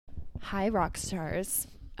Hi, rock stars.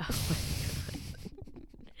 Oh my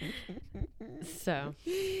God. So,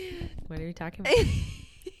 what are you talking about?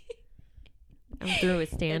 I'm through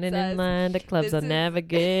with standing in line. The clubs I'll never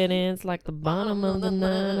get in. It's like the bottom of the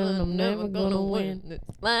night, and I'm never gonna win.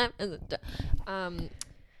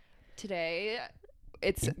 Today,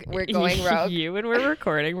 we're going rogue. You when we're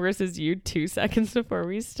recording versus you 2 seconds before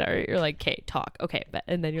we start. You're like, "Okay, talk." Okay,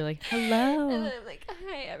 and then you're like, "Hello." And then I'm like,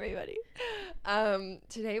 "Hi, everybody."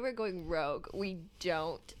 Today we're going rogue. We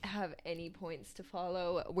don't have any points to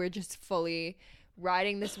follow. We're just fully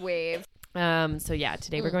riding this wave. So yeah,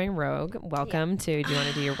 today we're going rogue. Welcome to. Do you want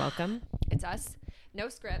to do your welcome? It's us. No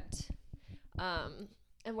script.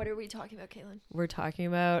 And what are we talking about, Caitlin? We're talking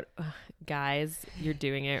about guys. You're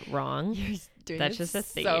doing it wrong. You're doing That's it just a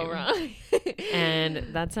theme. so wrong.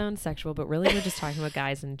 And that sounds sexual, but really we're just talking about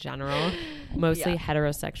guys in general, mostly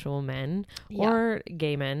heterosexual men or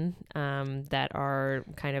gay men that are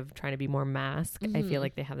kind of trying to be more masked. I feel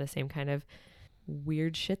like they have the same kind of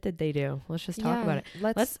weird shit that they do. Let's just talk about it.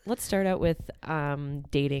 Let's start out with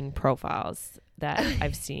dating profiles that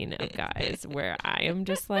I've seen of guys where I am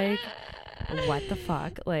just like, what the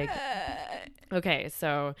fuck? Like, okay,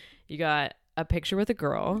 so you got a picture with a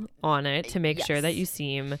girl on it to make sure that you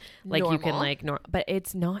seem like normal. You can like but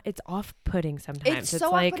it's not, it's off-putting sometimes. It's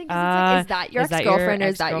so off-putting because it's like, is that your ex-girlfriend or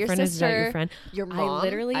is that your sister? Is that your friend? Your mom? I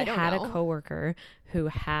literally had a coworker who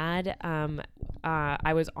had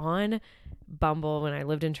I was on Bumble when I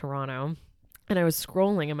lived in Toronto. And I was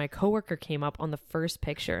scrolling and my coworker came up on the first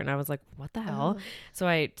picture and I was like, what the hell? So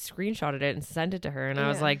I screenshotted it and sent it to her and I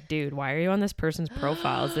was like, dude, why are you on this person's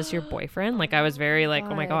profile? Is this your boyfriend? Like I was very like,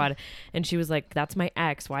 oh my God. And she was like, that's my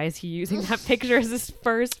ex. Why is he using that picture as his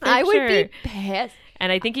first picture? I would be pissed.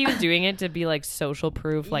 And I think he was doing it to be like social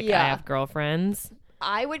proof. Like I have girlfriends.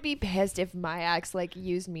 I would be pissed if my ex like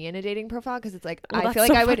used me in a dating profile because it's like, well, I feel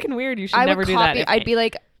like I would. Fucking weird. You should never do that. I'd be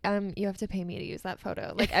like, you have to pay me to use that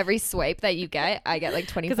photo. Like every swipe that you get, I get like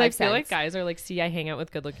 25 cents. Because I feel like guys are like, see, I hang out with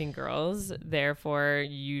good looking girls, therefore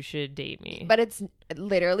you should date me. But it's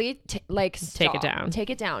literally like, stop. Take it down. Take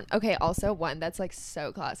it down. Okay, also one that's like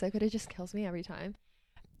so classic, but it just kills me every time.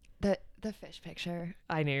 The fish picture.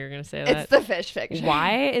 I knew you were going to say that. It's the fish picture.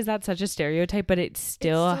 Why is that such a stereotype? But it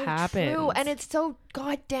still happens. True, and it's so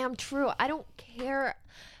goddamn true. I don't care.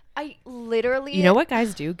 I literally... You know what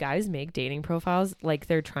guys do? Guys make dating profiles like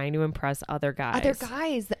they're trying to impress other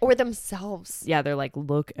guys. Or themselves. Yeah, they're like,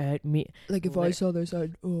 look at me. Like if I saw this,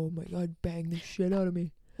 I'd, oh my God, bang the shit out of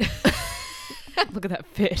me. Look at that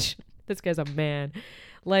fish. This guy's a man.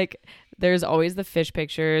 Like there's always the fish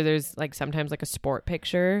picture. There's like sometimes like a sport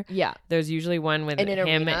picture. Yeah. There's usually one with in an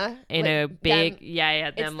him arena, in like a big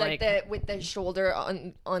them, them it's like with the shoulder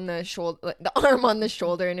on the shoulder, like the arm on the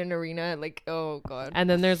shoulder in an arena. Like, oh God. And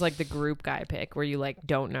then there's like the group guy pic where you like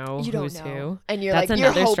don't know who's who. And you're That's like,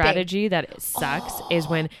 another you're strategy that sucks is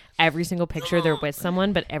when every single picture they're with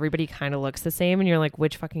someone but everybody kind of looks the same and you're like,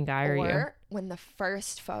 which fucking guy are you? When the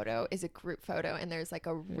first photo is a group photo and there's like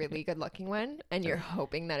a really good looking one and you're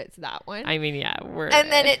hoping that it's that one. I mean, yeah,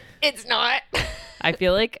 and then it's not. I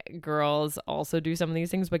feel like girls also do some of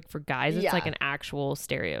these things, but for guys, it's like an actual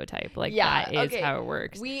stereotype. Like that is how it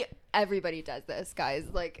works. Everybody does this, guys.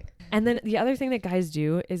 Like, and then the other thing that guys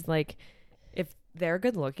do is like, if they're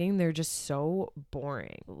good looking, they're just so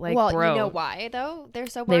boring. Like, well, bro, you know why though? They're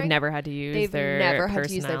so boring. They've never had to use their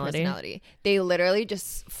personality. They literally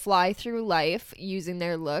just fly through life using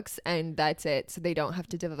their looks, and that's it. So they don't have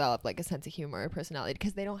to develop like a sense of humor or personality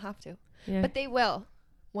because they don't have to. Yeah. But they will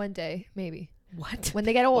one day, maybe. What? When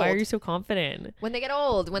they get old. Why are you so confident? When they get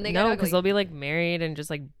old. When they get ugly. Because they'll be like married and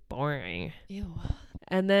just like boring. Ew.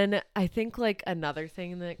 And then I think like another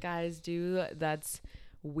thing that guys do that's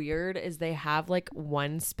weird is they have like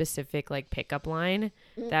one specific like pickup line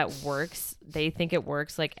that works. They think it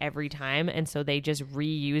works like every time, and so they just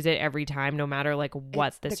reuse it every time, no matter like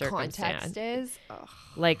what the circumstance context is. Ugh.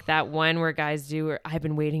 Like that one where guys do, I've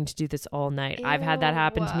been waiting to do this all night. Ew. I've had that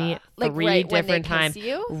happen to me like 3 different times.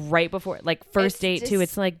 Right before, like first date too.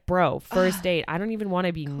 It's like, bro, first date. I don't even want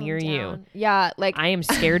to be near you. Yeah, like I am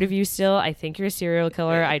scared of you still. I think you're a serial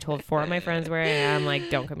killer. I told 4 of my friends where I am.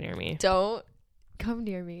 Like, don't come near me. Don't come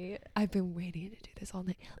near me. I've been waiting to do this all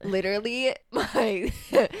night. Literally, my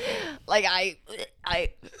like I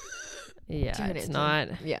yeah, it's not.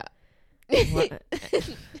 Yeah.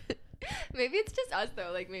 Maybe it's just us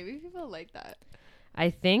though. Like maybe people like that. I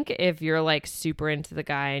think if you're like super into the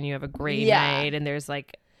guy and you have a great night and there's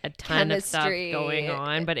like a ton of stuff going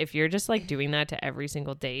on, but if you're just like doing that to every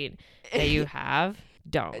single date that you have,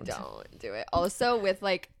 don't do it. Also with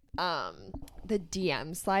like the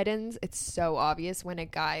DM slide-ins, it's so obvious when a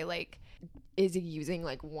guy like is using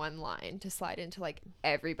like one line to slide into like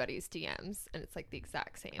everybody's DMs, and it's like the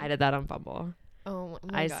exact same. I did that on Bumble. Oh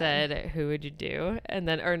my I God. said, who would you do? And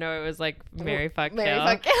then, or no, it was like Marry, Fuck, Marry, Kill.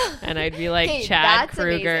 Fuck, Kill. And I'd be like Hey, Chad that's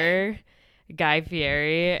Kruger, amazing. Guy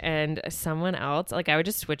Fieri, and someone else. Like I would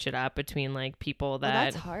just switch it up between like people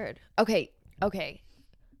that. That's hard. Okay.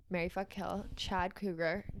 Marry, Fuck, Kill, Chad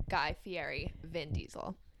Kruger, Guy Fieri, Vin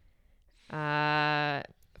Diesel.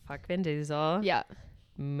 Fuck Vin Diesel. Yeah.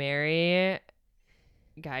 Marry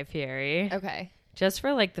Guy Fieri. Okay. Just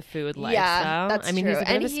for like the food lifestyle. That's I mean, true. he's a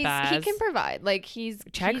bit And of a spaz. he can provide. Like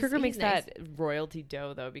Chad Kruger makes nice. that royalty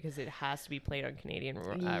dough though, because it has to be played on Canadian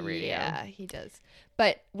radio. Yeah, he does.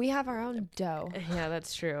 But we have our own dough. Yeah,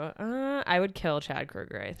 that's true. I would kill Chad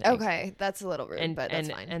Kruger, I think. Okay, that's a little rude, but that's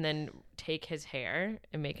fine. And then take his hair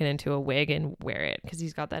and make it into a wig and wear it, because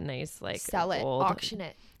he's got that nice like sell it, auction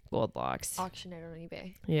it, gold locks. auction it on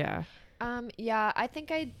eBay. Yeah. Yeah, I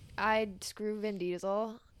think I'd screw Vin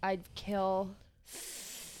Diesel. I'd kill.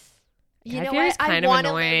 You know what? Kind of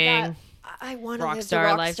annoying. I want to live the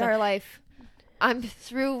Rockstar rockstar life. I'm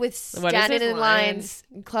through with What is standing his in line? lines.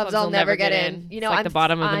 Clubs I'll never get in. You know, it's like I'm the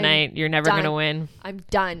bottom of the I'm night. You're never done. gonna win. I'm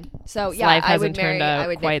done. So This yeah, life I would hasn't marry. turned out I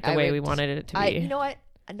would quite the I way we would- wanted it to be. You know what?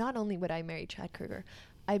 Not only would I marry Chad Kruger,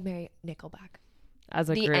 I'd marry Nickelback. As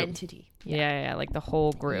a the group. entity. Yeah, like the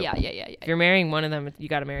whole group. Yeah. If you're marrying one of them, you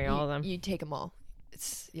got to marry all of them. You take them all.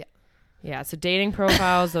 It's Yeah, so dating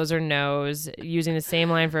profiles, those are no's. Using the same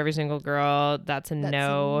line for every single girl, that's a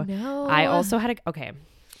no. No. I also had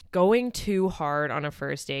going too hard on a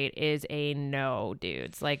first date is a no,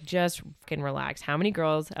 dudes. Like, just fucking relax. How many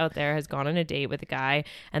girls out there has gone on a date with a guy,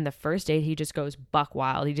 and the first date he just goes buck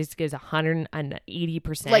wild. He just gives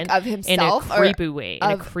 180%, like of himself, in a creepy way. In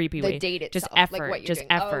a of creepy the way. date itself, Just like effort. what you're Just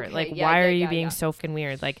doing. effort. Okay, Like, yeah, why yeah, are you yeah, being yeah. so fucking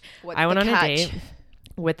weird? Like, What's I went the on catch? a date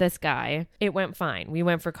with this guy. It went fine. We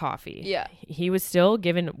went for coffee. Yeah. He was still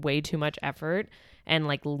giving way too much effort and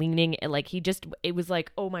like leaning, like it was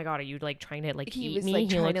like, oh my God, are you like trying to like He eat was me? like He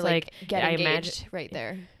trying looks to like get I engaged imagine. right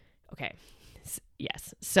there. Okay.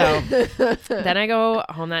 Yes. So then I go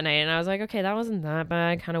home that night and I was like, okay, that wasn't that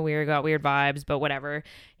bad. Kind of weird. Got weird vibes, but whatever.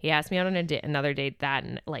 He asked me out on another date that,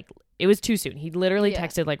 and like, it was too soon. He literally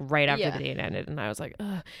texted like right after the date ended. And I was like,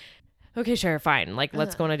 ugh. Okay, sure, fine. Like,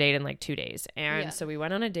 let's go on a date in like 2 days. And so we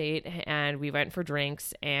went on a date and we went for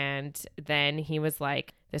drinks. And then he was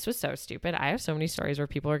like, this was so stupid. I have so many stories where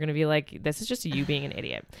people are going to be like, this is just you being an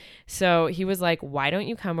idiot. So he was like, why don't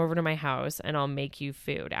you come over to my house and I'll make you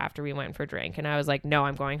food after we went for a drink? And I was like, no,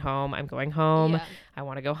 I'm going home. Yeah. I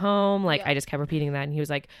want to go home. Like, I just kept repeating that. And he was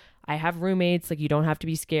like, I have roommates. Like, you don't have to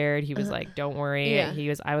be scared. He was like, don't worry.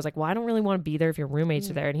 Yeah. I was like, well, I don't really want to be there if your roommates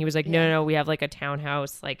are there. And he was like, no, we have like a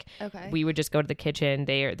townhouse. Like, we would just go to the kitchen.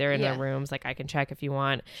 They're in their rooms. Like, I can check if you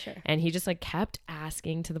want. Sure. And he just like kept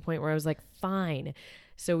asking to the point where I was like, fine.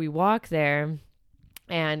 So we walk there.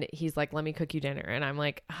 And he's like, let me cook you dinner. And I'm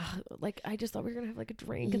like, like, I just thought we were going to have like a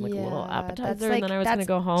drink and like a little appetizer. And then I was going to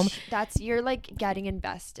go home. You're like getting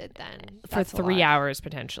invested then. For 3 hours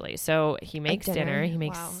potentially. So he makes dinner. He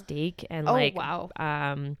makes steak and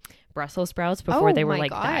Brussels sprouts before they were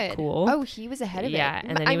like that cool. Oh, he was ahead of it. Yeah.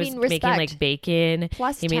 And then he was making like bacon.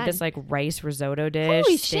 Plus he 10. made this like rice risotto dish.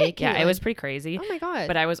 Holy steak. shit, Yeah, Caitlin. it was pretty crazy. Oh my God.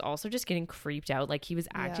 But I was also just getting creeped out. Like, he was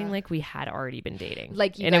acting like we had already been dating.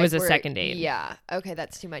 Like, you and it guys was a were- second date. Yeah. Okay,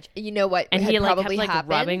 that's too much. You know what? And had he like probably kept like happened?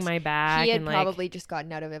 rubbing my back. He had and, like, probably just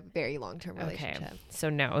gotten out of a very long-term relationship. Okay. So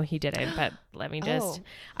no, he didn't. But let me just.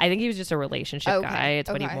 I think he was just a relationship guy. It's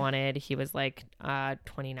what he wanted. He was like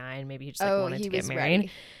 29. Maybe he just like wanted to get married.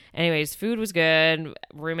 Ready. Anyways, food was good.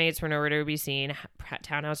 Roommates were nowhere to be seen.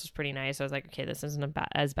 Townhouse was pretty nice. I was like, okay, this isn't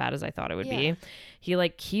as bad as I thought it would be. He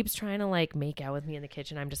like keeps trying to like make out with me in the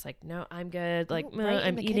kitchen. I'm just like, no, I'm good. Like,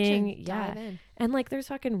 I'm eating. Yeah. And like, there's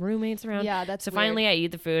fucking roommates around. Yeah, that's so weird. finally I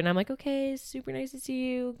eat the food and I'm like, okay, super nice to see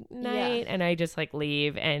you. Night. Yeah. And I just like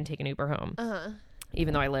leave and take an Uber home.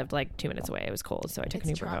 Even though I lived like 2 minutes away. It was cold. So I took an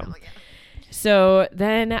Uber home. Yeah. So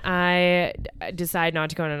then I decide not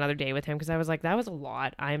to go on another date with him because I was like, that was a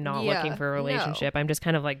lot. I'm not looking for a relationship. I'm just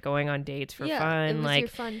kind of like going on dates for fun. It was like, your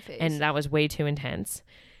fun phase. and that was way too intense.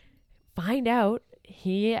 Find out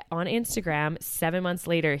he on Instagram 7 months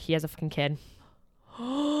later, he has a fucking kid.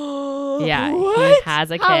 Yeah, What? he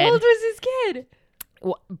has a kid. How old was his kid?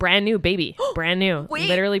 Well, brand new baby. Brand new. Wait.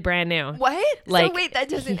 Literally brand new. What? Like, so wait, that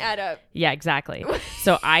doesn't add up. Yeah, exactly.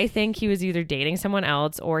 So I think he was either dating someone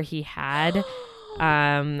else or he had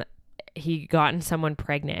he gotten someone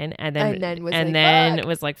pregnant and then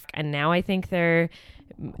was like and now I think they're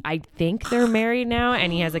married now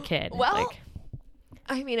and he has a kid. Well, like,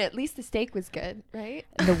 I mean, at least the steak was good, right?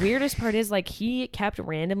 The weirdest part is like he kept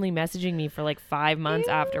randomly messaging me for like 5 months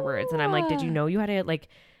afterwards, and I'm like, did you know you had a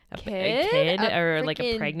a kid or like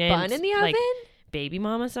a pregnant bun in the oven? Like baby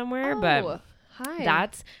mama somewhere? But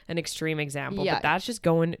that's an extreme example. But that's just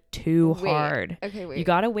going too hard. Okay, wait. You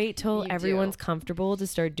gotta wait till everyone's comfortable to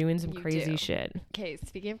start doing some crazy shit. Okay,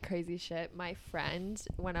 speaking of crazy shit, my friend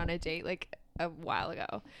went on a date like a while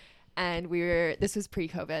ago, and this was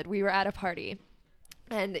pre-COVID. We were at a party,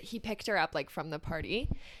 and he picked her up like from the party,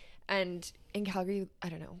 and in Calgary, I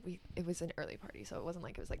don't know, it was an early party, so it wasn't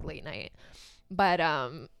like it was like late night, but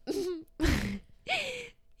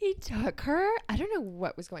he took her. I don't know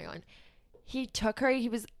what was going on. He took her.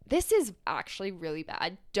 This is actually really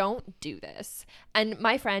bad. Don't do this. And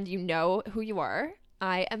my friend, you know who you are.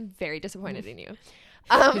 I am very disappointed in you.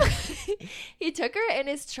 He took her in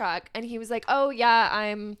his truck, and he was like, oh yeah,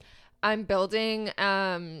 I'm building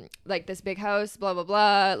like this big house, blah blah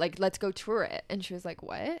blah, like let's go tour it. And she was like,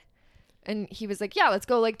 what? And he was like, yeah, let's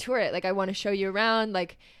go like tour it, like I want to show you around,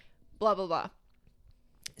 like blah blah blah.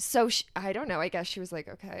 So I don't know, I guess she was like,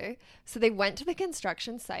 okay. So they went to the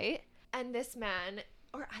construction site, and this man,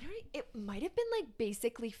 or I don't know, it might have been like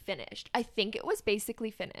basically finished. I think it was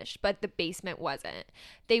basically finished, but the basement wasn't.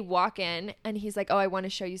 They walk in, and he's like, oh, I want to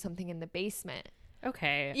show you something in the basement.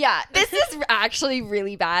 Okay. Yeah, this is actually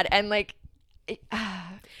really bad, and like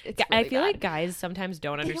I feel like guys sometimes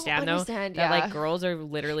don't understand that like girls are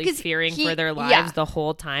literally fearing for their lives the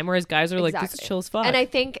whole time, whereas guys are like, this is chill as fuck. And I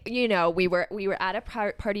think, you know, we were at a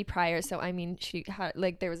party prior, so I mean, she had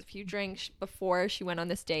like, there was a few drinks before she went on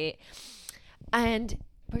this date, and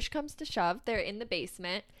push comes to shove, they're in the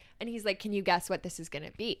basement, and he's like, can you guess what this is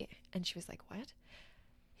gonna be? And she was like, what?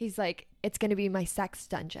 He's like, it's gonna be my sex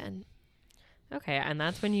dungeon. Okay, and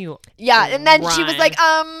that's when you and then she was like,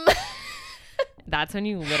 that's when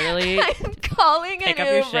you literally I'm calling pick an up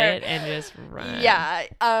Uber. your shit and just run. Yeah.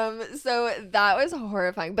 So that was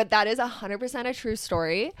horrifying, but that is 100% a true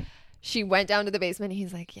story. She went down to the basement.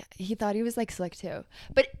 He's like, yeah, he thought he was like slick too.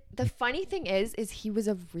 But the funny thing is he was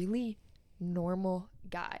a really normal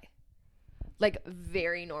guy. Like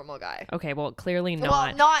very normal guy. Okay, well, clearly not.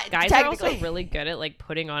 Well, not guys are also really good at like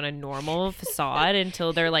putting on a normal facade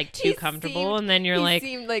until they're like too comfortable, and then he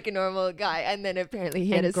seemed like a normal guy, and then apparently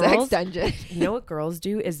he had a sex dungeon. You know what girls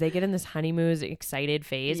do is they get in this honeymoon excited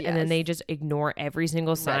phase, and then they just ignore every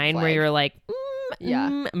single sign where you're like,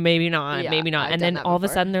 maybe not, maybe not, and then all of a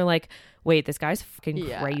sudden they're like, wait, this guy's fucking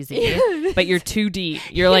crazy. But you're too deep.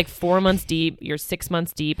 You're like 4 months deep. You're 6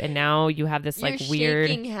 months deep. And now you have this like weird.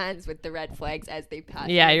 Shaking hands with the red flags as they pass.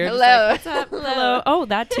 Yeah, you're hello. Just like, what's up? Hello. Oh,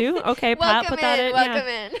 that too? Okay, Pat, put that in. Welcome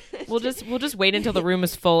in. We'll just wait until the room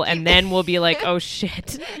is full, and then we'll be like, oh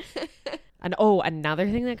shit. And another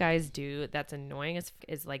thing that guys do that's annoying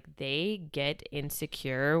is like they get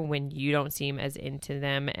insecure when you don't seem as into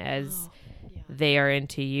them as they are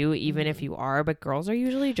into you, even if you are. But girls are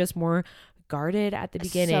usually just more guarded at the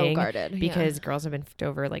beginning. So guarded. Because girls have been fucked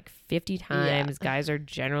over like 50 times. Yeah. Guys are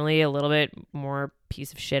generally a little bit more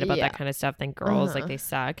piece of shit about that kind of stuff than girls. Like they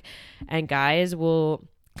suck. And guys will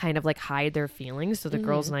kind of like hide their feelings, so the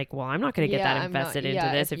girl's like, well, I'm not going to get that invested into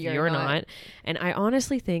this if you're not. And I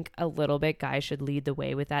honestly think a little bit guys should lead the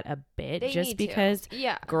way with that a bit, just because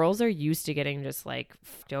girls are used to getting just like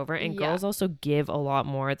f***ed over, and girls also give a lot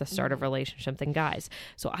more at the start of a relationship than guys.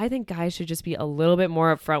 So I think guys should just be a little bit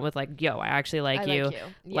more upfront with like, yo, I actually like you.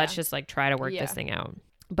 Let's just like try to work this thing out.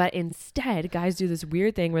 But instead, guys do this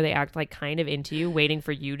weird thing where they act like kind of into you, waiting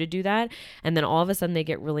for you to do that. And then all of a sudden they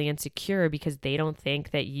get really insecure because they don't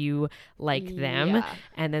think that you like them.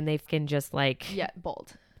 And then they can just like...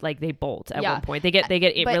 bolt. Like they bolt at one point. They get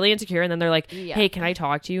really insecure, and then they're like, hey, can I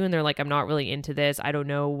talk to you? And they're like, I'm not really into this. I don't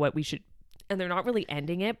know what we should... And they're not really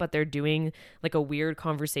ending it, but they're doing like a weird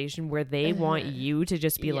conversation where they want you to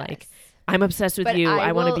just be like, I'm obsessed with you.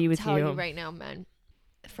 I want to be with you. I will tell you right now, men.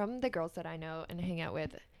 From the girls that I know and hang out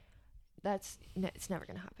with, it's never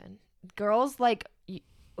gonna happen. Girls like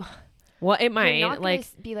well, it might like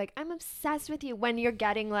be like, I'm obsessed with you when you're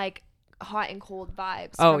getting like hot and cold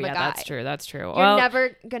vibes. Oh from a yeah, guy. That's true. You're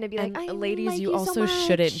never gonna be like, ladies, like you also so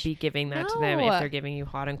shouldn't be giving that to them if they're giving you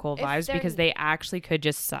hot and cold vibes, because they actually could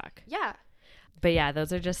just suck. Yeah. But yeah,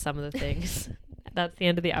 those are just some of the things. That's the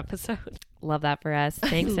end of the episode. Love that for us.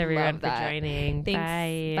 Thanks everyone for joining. Thanks.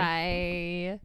 Bye. Bye.